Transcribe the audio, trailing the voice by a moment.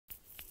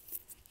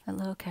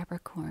Hello,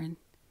 Capricorn.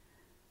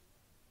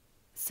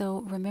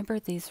 So remember,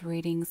 these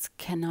readings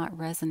cannot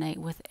resonate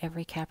with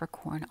every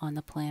Capricorn on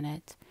the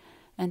planet.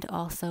 And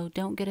also,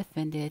 don't get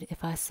offended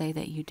if I say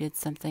that you did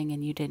something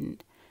and you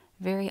didn't.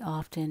 Very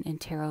often in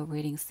tarot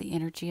readings, the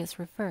energy is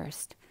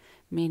reversed,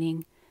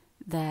 meaning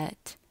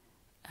that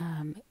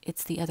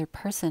it's the other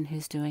person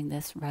who's doing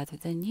this rather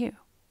than you.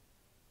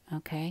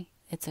 Okay?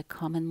 It's a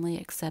commonly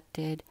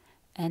accepted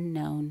and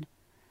known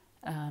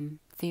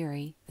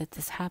theory that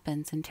this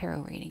happens in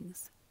tarot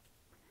readings.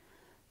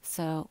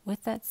 So,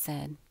 with that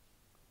said,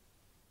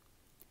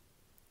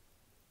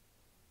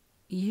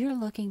 you're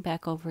looking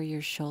back over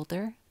your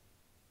shoulder.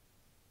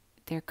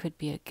 There could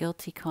be a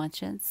guilty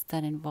conscience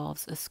that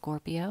involves a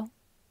Scorpio.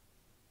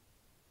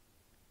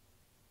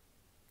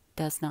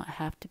 Does not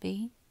have to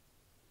be,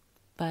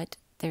 but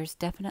there's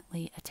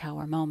definitely a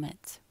Tower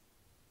moment.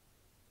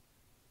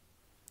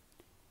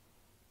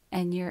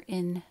 And you're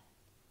in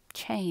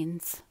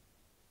chains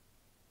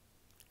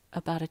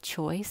about a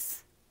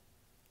choice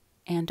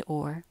and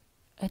or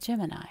a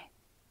Gemini.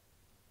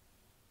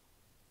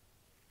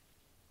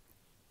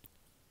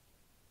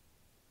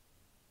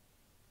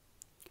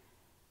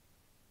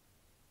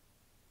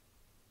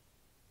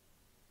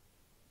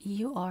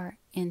 You are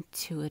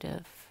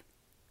intuitive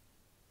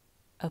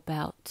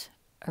about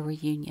a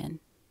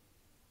reunion,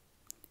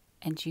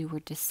 and you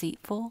were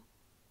deceitful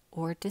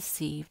or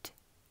deceived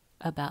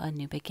about a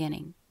new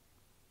beginning.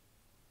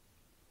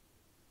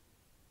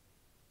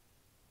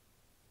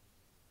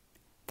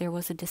 There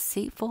was a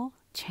deceitful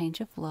change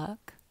of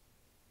luck,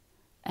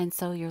 and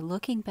so you're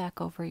looking back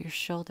over your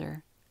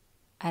shoulder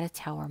at a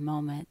Tower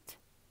moment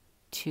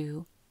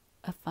to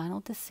a final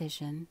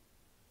decision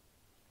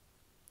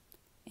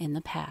in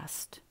the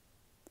past,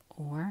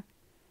 or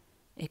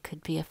it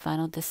could be a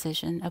final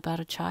decision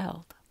about a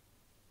child.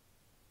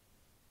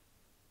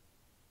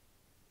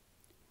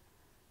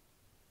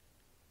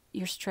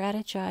 You're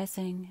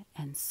strategizing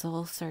and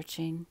soul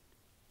searching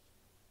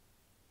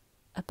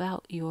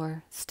about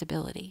your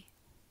stability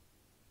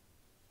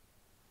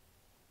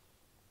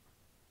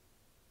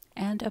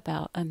and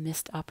about a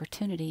missed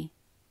opportunity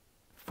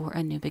for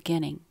a new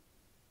beginning.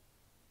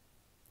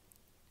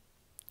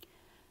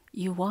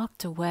 You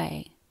walked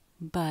away,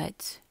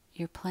 but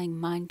you're playing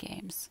mind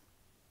games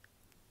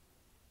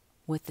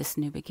with this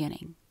new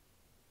beginning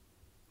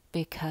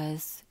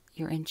because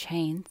you're in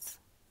chains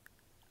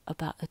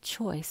about a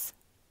choice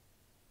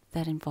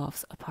that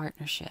involves a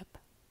partnership.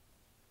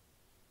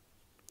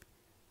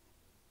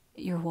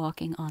 You're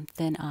walking on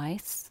thin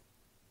ice,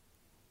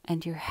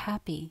 and you're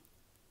happy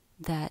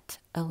that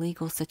a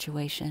legal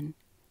situation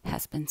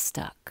has been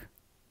stuck.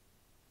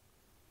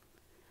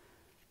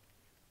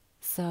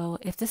 So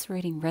if this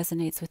reading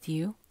resonates with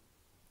you,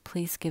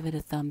 please give it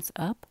a thumbs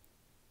up.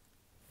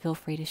 Feel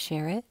free to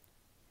share it.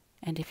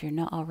 And if you're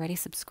not already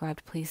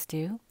subscribed, please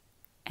do.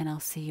 And I'll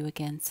see you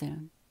again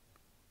soon.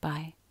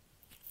 Bye.